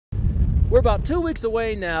We're about 2 weeks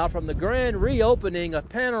away now from the grand reopening of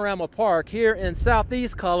Panorama Park here in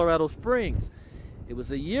southeast Colorado Springs. It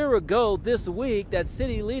was a year ago this week that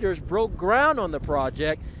city leaders broke ground on the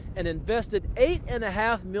project and invested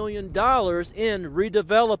 $8.5 million in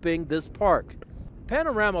redeveloping this park.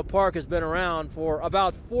 Panorama Park has been around for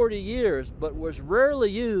about 40 years, but was rarely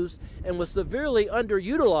used and was severely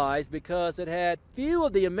underutilized because it had few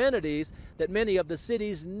of the amenities that many of the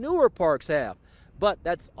city's newer parks have. But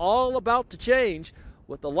that's all about to change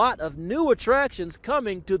with a lot of new attractions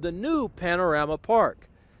coming to the new Panorama Park.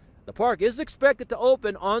 The park is expected to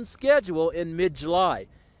open on schedule in mid-July,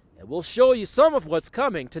 and we'll show you some of what's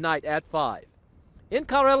coming tonight at 5. In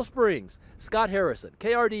Colorado Springs, Scott Harrison,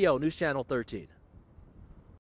 KRDO News Channel 13.